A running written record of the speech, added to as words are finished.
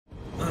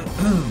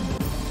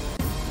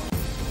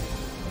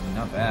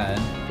Not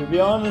bad. To be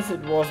honest,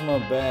 it was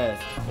not bad.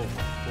 Boa.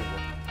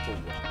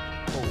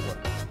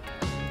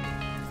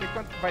 Não sei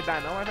quanto vai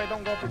dar não, mas vai dar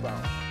um golpe bom.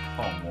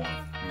 Come on.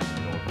 We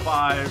need all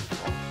 5.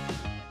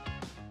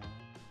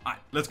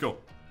 Alright, let's go.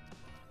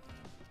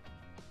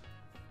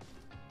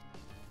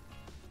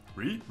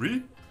 Re,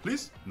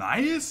 please.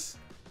 Nice.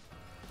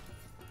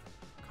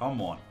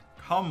 Come on.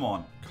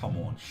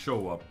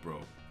 Show up, bro.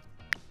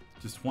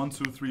 Just 1,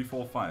 2, 3,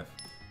 4, 5.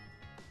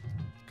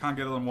 Can't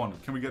get it on 1.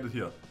 Can we get it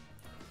here?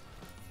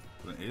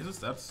 With an ace,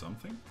 that's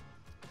something.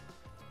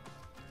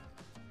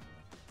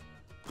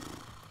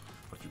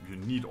 But you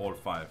need all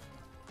 5.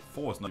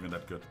 4 is not even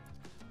that good.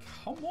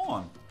 Come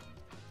on.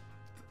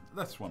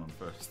 That's 1 on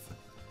first.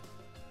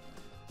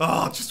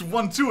 Oh, just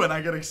 1, 2 and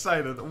I get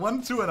excited.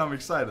 1, 2 and I'm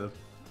excited.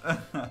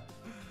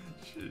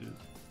 Shit.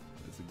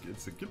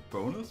 It's a good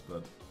bonus,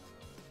 but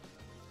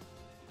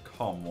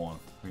come on.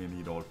 We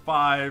need all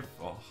 5.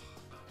 Oh,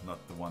 not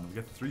the 1. We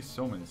get 3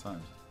 so many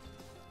times.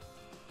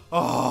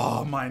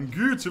 Oh, mein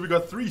Güte, we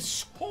got 3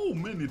 so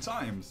many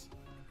times.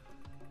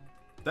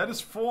 That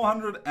is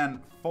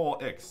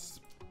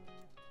 404x.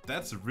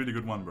 That's a really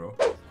good one, bro.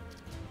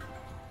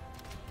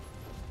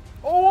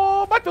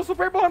 Oh, bateu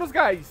super bônus,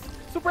 guys.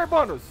 Super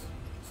bônus.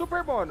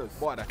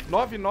 Bora.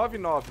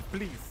 999,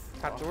 please.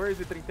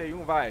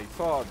 14,31, vai,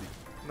 sobe.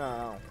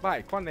 Não,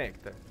 vai,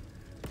 conecta.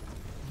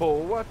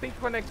 Boa, tem que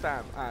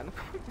conectar. Ah, não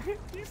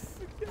conecta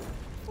isso. Que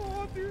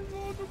foda,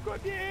 irmão, não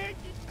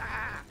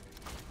conecta.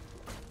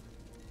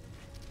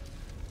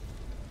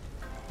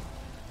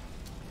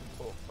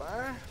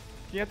 Opa.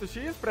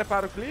 500x,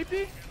 prepara o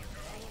clipe.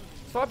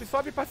 Sobe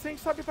pra 100,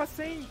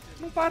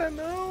 Não para,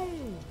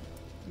 não.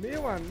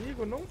 Meu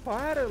amigo, não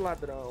para,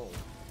 ladrão.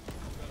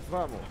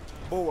 Vamos,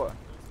 boa.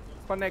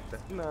 Conecta.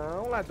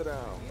 Não,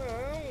 ladrão.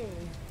 Não.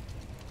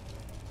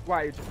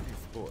 Wild,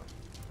 please, boa.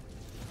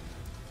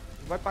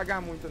 Não vai pagar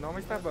muito não,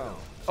 mas tá bom.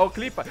 Ó,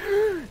 clipa.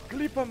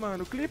 Clipa,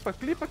 mano. Clipa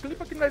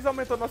que nós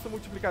aumentou nosso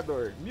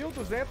multiplicador.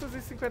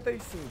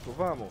 1255,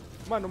 vamos.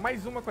 Mano,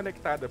 mais uma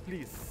conectada,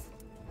 please.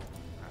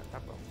 Ah, tá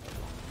bom.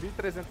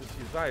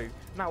 1300x, vai.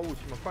 Na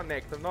última,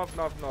 conecta.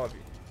 999.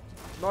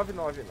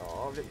 999,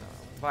 não.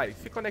 Vai,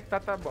 se conectar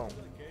tá bom.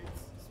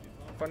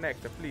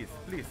 Conecta, please.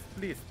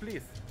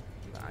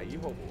 Aí,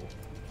 roubou.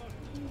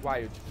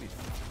 Wild, please.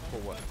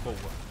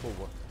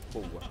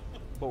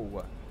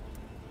 Boa.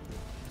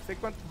 Não sei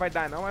quanto vai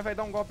dar não, mas vai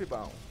dar um golpe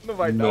bom. Não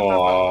vai dar,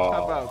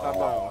 tá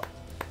bom.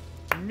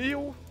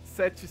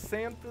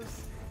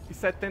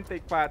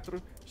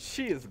 1774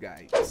 X,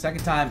 guys.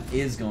 Second time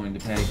is going to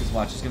pay, because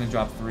watch, it's going to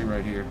drop 3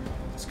 right here.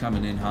 It's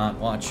coming in hot.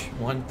 Watch.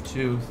 1,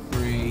 2,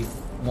 3,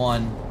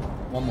 1.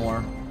 One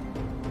more.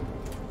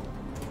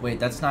 Wait,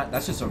 that's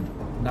just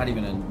not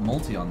even a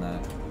multi on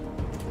that.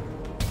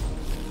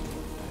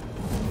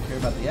 Don't care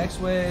about the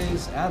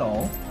xWays at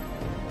all.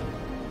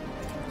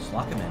 Just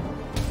lock him in.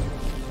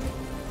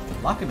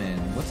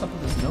 What's up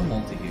with this no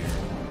multi here?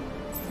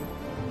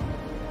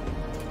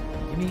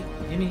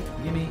 Gimme.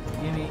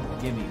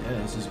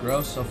 This is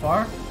gross so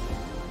far.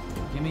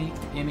 Gimme.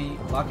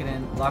 Lock it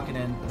in.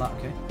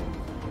 Okay.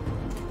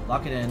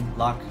 Lock it in.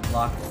 Lock.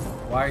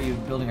 Why are you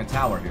building a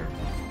tower here?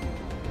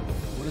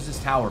 What is this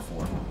tower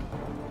for?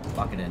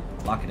 Lock it in.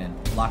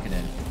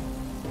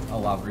 Oh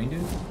wow, green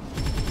dude?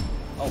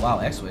 Oh wow,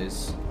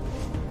 xWays.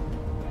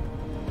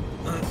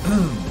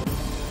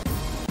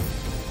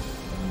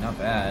 Not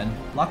bad.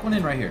 Lock one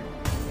in right here.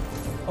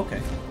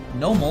 Okay.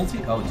 No multi?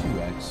 Oh,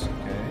 2x.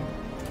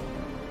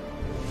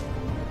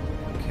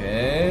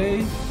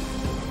 Okay.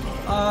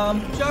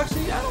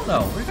 Joxy, I don't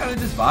know. We're kind of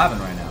just vibing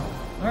right now.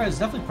 Alright, it's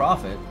definitely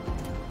profit.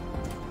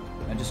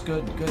 And just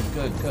good.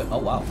 Oh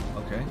wow.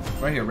 Okay.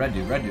 Right here, red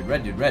dude. Red.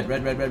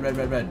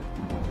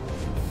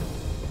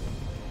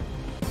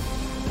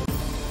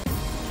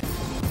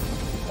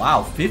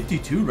 Wow,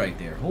 52 right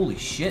there. Holy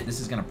shit, this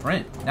is gonna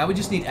print. Now we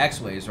just need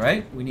xWays,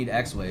 right? We need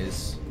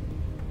xWays.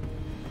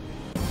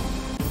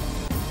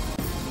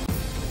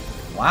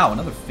 Wow,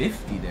 another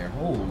 50 there.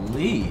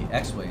 Holy.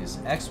 xWays.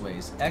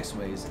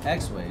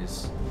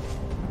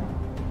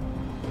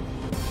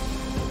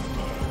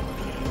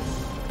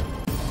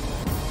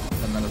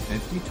 Another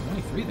 50,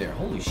 23 there.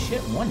 Holy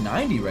shit,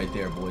 190 right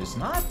there, boys.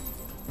 Not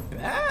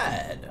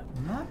bad.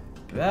 Not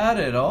bad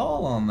at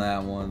all on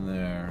that one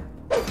there.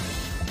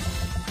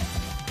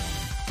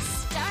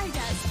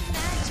 Stardust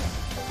magic.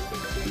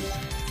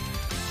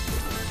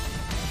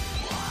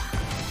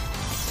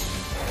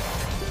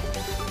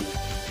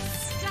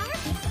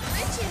 Stark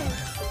riches.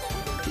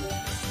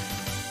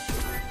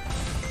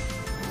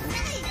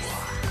 Nice.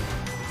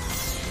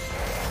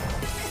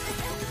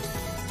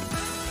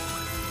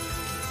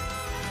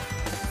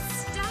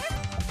 Stark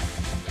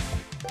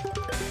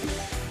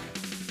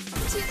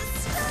to the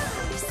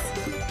stars.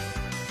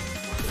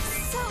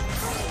 So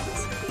great.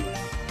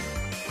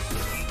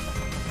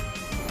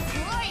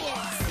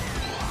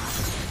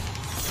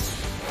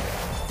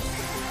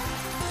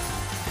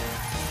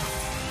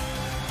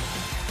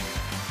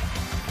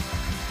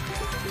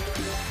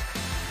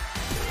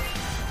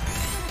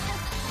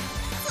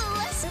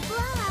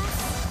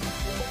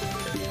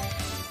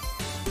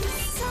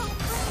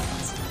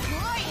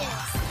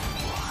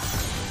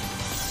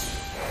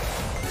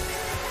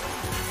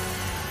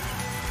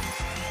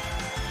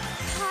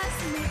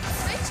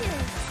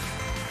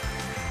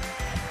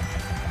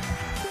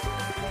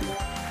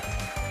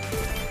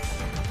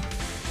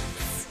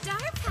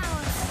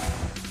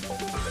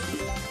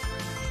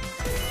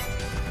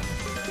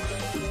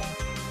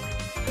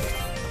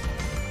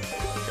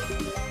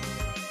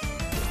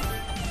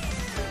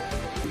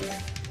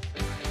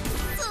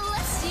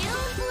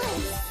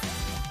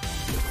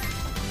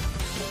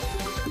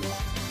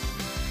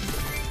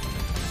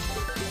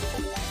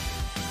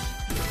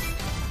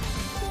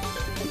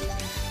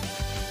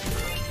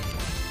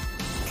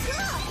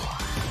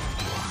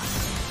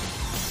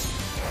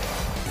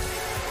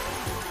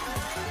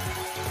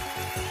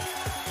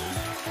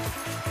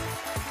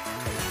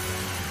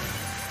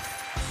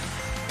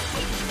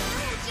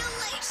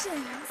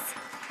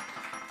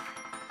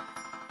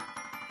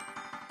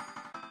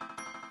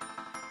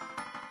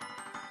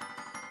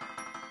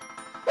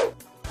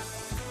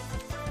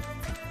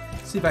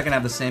 See if I can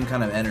have the same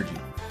kind of energy.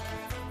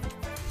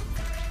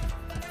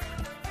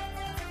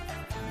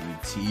 You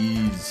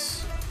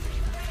tease.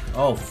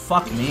 Oh,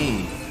 fuck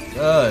me.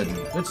 Good.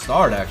 Good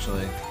start,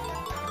 actually.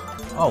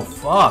 Oh,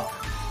 fuck.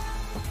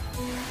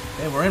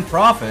 Okay, we're in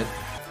profit.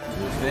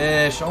 Good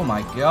fish. Oh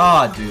my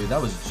god, dude. That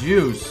was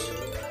juice.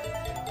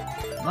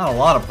 Not a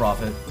lot of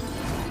profit.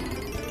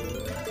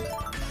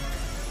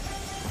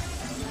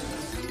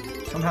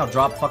 Somehow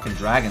drop fucking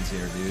dragons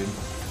here, dude.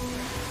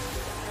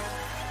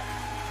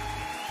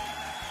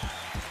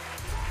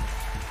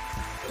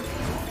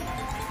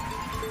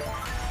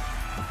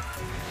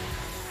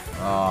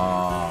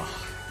 Oh.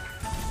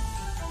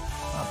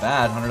 Not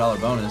bad.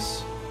 $100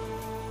 bonus.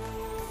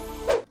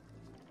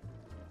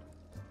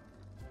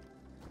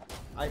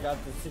 I got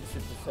the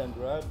 60%,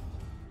 right?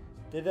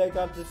 Did I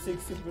got the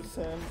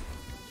 60%?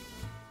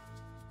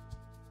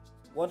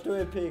 What do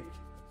I pick?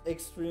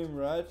 Extreme,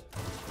 right?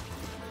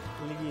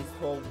 Please,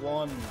 for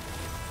one.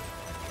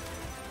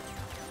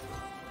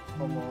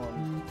 Come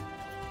on.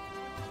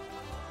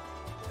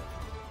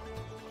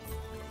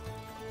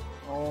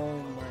 Oh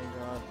my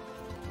god.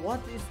 What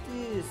is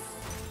this?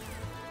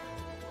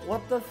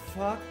 What the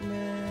fuck,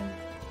 man?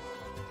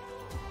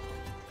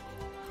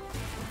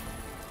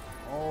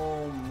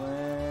 Oh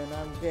man,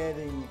 I'm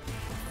getting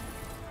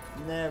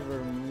never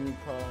new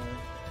car.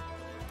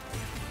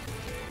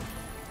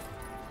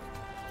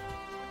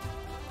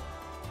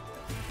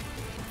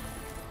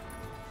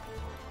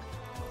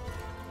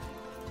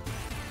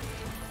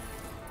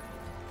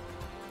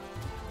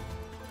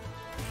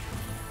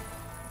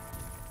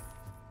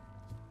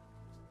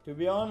 To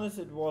be honest,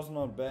 it was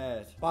not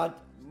bad. But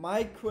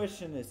my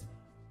question is,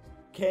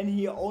 can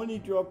he only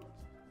drop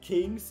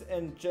kings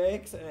and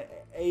jacks and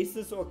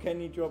aces, or can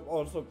he drop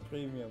also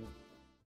premium?